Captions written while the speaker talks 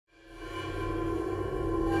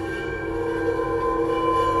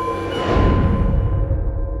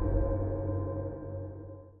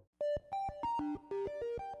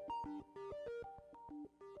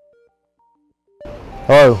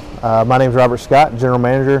Hello, my name is Robert Scott, General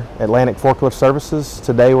Manager, Atlantic Forklift Services.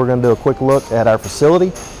 Today we're going to do a quick look at our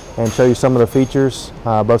facility and show you some of the features,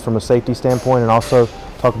 both from a safety standpoint and also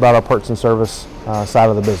talk about our parts and service side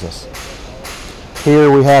of the business.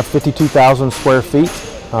 Here we have 52,000 square feet.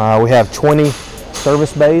 We have 20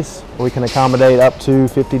 service bays. We can accommodate up to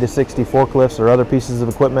 50 to 60 forklifts or other pieces of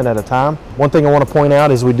equipment at a time. One thing I want to point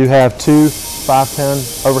out is we do have two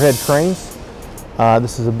 5-ton overhead cranes.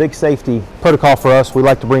 This is a big safety protocol for us. We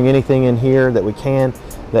like to bring anything in here that we can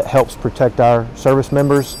that helps protect our service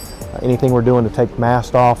members. Anything we're doing to take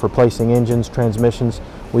mast off, replacing engines, transmissions,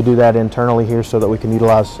 we do that internally here so that we can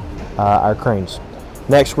utilize our cranes.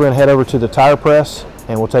 Next, we're going to head over to the tire press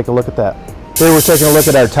and we'll take a look at that. Here we're taking a look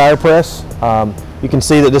at our tire press. You can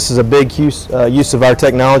see that this is a big use of our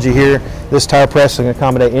technology here. This tire press can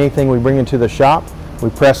accommodate anything we bring into the shop.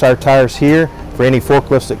 We press our tires here for any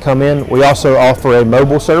forklifts that come in. We also offer a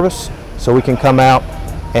mobile service, so we can come out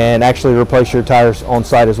and actually replace your tires on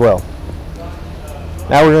site as well.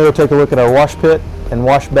 Now we're going to go take a look at our wash pit and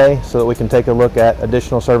wash bay so that we can take a look at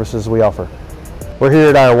additional services we offer. We're here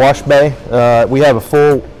at our wash bay. We have a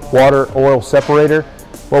full water oil separator.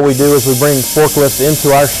 What we do is we bring forklifts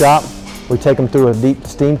into our shop. We take them through a deep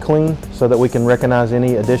steam clean so that we can recognize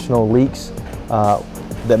any additional leaks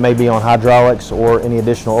that may be on hydraulics or any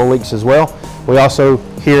additional oil leaks as well. We also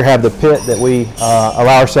here have the pit that we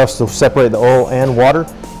allow ourselves to separate the oil and water,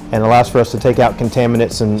 and allows for us to take out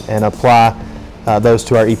contaminants and apply those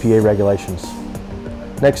to our EPA regulations.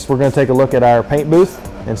 Next, we're going to take a look at our paint booth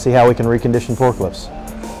and see how we can recondition forklifts.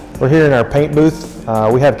 We're here in our paint booth.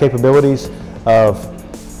 We have capabilities of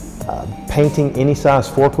painting any size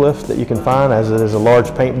forklift that you can find, as it is a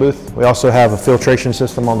large paint booth. We also have a filtration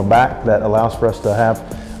system on the back that allows for us to have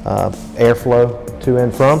airflow to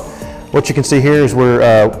and from. What you can see here is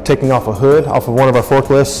we're taking off a hood off of one of our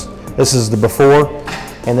forklifts. This is the before,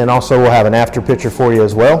 and then also we'll have an after picture for you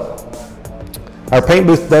as well. Our paint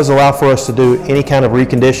booth does allow for us to do any kind of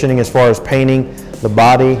reconditioning as far as painting the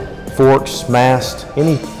body, forks, mast,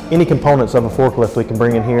 any components of a forklift we can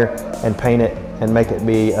bring in here and paint it and make it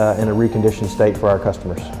be in a reconditioned state for our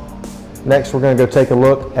customers. Next, we're going to go take a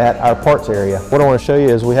look at our parts area. What I want to show you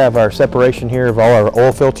is we have our separation here of all our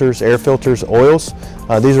oil filters, air filters, oils.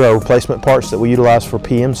 These are our replacement parts that we utilize for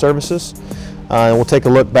PM services. And we'll take a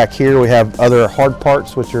look back here. We have other hard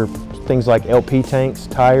parts, which are things like LP tanks,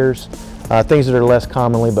 tires, things that are less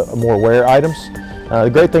commonly but more wear items. The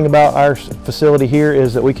great thing about our facility here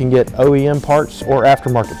is that we can get OEM parts or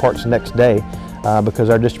aftermarket parts next day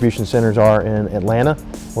because our distribution centers are in Atlanta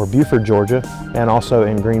or Beaufort, Georgia, and also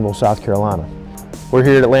in Greenville, South Carolina. We're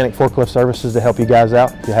here at Atlantic Forklift Services to help you guys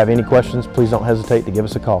out. If you have any questions, please don't hesitate to give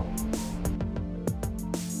us a call.